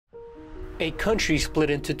A country split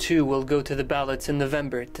into two will go to the ballots in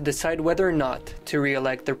November to decide whether or not to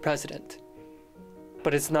re-elect their president.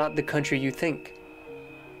 But it's not the country you think.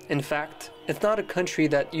 In fact, it's not a country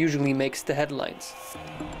that usually makes the headlines.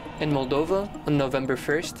 In Moldova, on November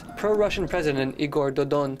 1st, pro-Russian President Igor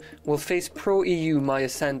Dodon will face pro-EU Maia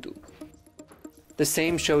Sandu. The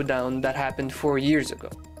same showdown that happened 4 years ago.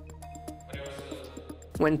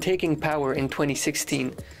 When taking power in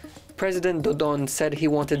 2016, President Dodon said he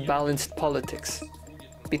wanted balanced politics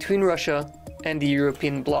between Russia and the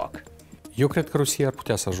European bloc. Eu cred că Rusia ar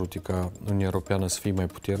putea să ajute ca Uniunea Europeană să fie mai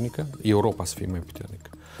puternică, Europa să fie mai puternică.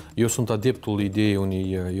 Eu sunt adeptul ideii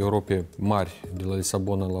unei Europe mari, de la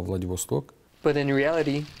Lisabona la Vladivostok. But in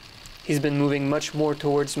reality, he's been moving much more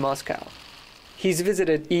towards Moscow. He's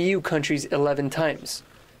visited EU countries 11 times,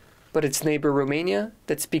 but its neighbor Romania,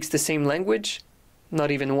 that speaks the same language, not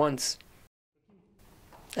even once.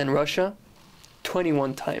 And Russia,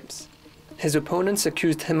 21 times. His opponents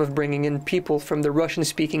accused him of bringing in people from the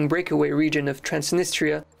Russian-speaking breakaway region of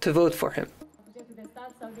Transnistria to vote for him.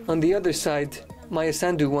 On the other side, Maia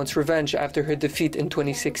Sandu wants revenge after her defeat in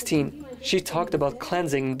 2016. She talked about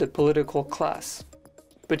cleansing the political class.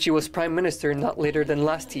 But she was prime minister not later than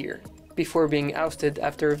last year, before being ousted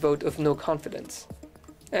after a vote of no confidence.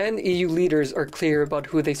 And EU leaders are clear about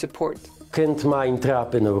who they support. Când m-a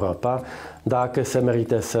intrat în Europa, dacă se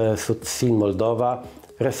merită să susțin Moldova,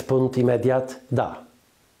 răspund imediat da.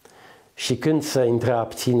 Și când se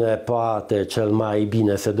întreabține poate cel mai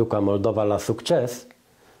bine să ducă Moldova la succes,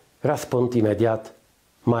 răspund imediat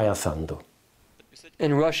Maia Sandu.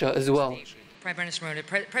 In Russia as well. Prime Minister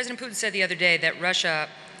President Putin said the other day that Russia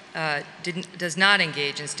does not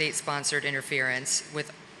engage in state-sponsored interference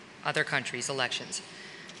with other countries' elections.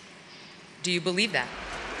 Do you believe that?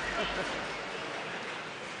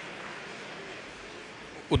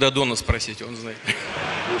 У Додона спросите, он знает.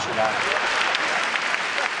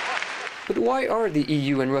 But why are the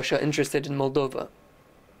EU and Russia interested in Moldova?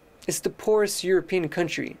 It's the poorest European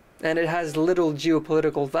country, and it has little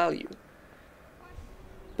geopolitical value.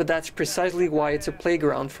 But that's precisely why it's a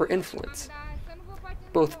playground for influence.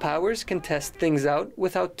 Both powers can test things out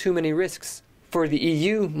without too many risks. For the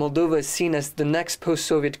EU, Moldova is seen as the next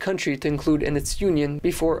post-Soviet country to include in its union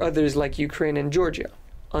before others like Ukraine and Georgia.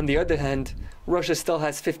 On the other hand, Russia still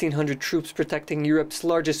has 1,500 troops protecting Europe's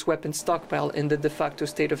largest weapons stockpile in the de facto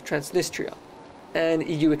state of Transnistria. And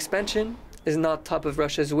EU expansion is not top of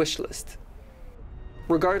Russia's wish list.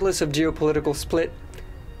 Regardless of geopolitical split,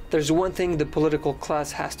 there's one thing the political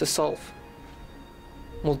class has to solve.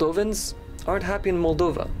 Moldovans aren't happy in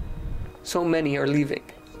Moldova. So many are leaving.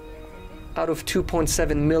 Out of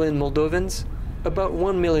 2.7 million Moldovans, about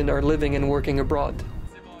 1 million are living and working abroad.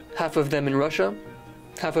 Half of them in Russia,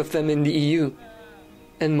 half of them in the EU.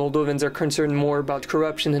 And Moldovans are concerned more about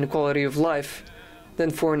corruption and quality of life than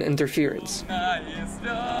foreign interference.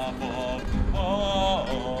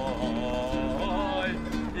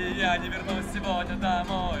 Я не вернусь сегодня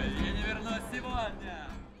домой, и не вернусь сегодня.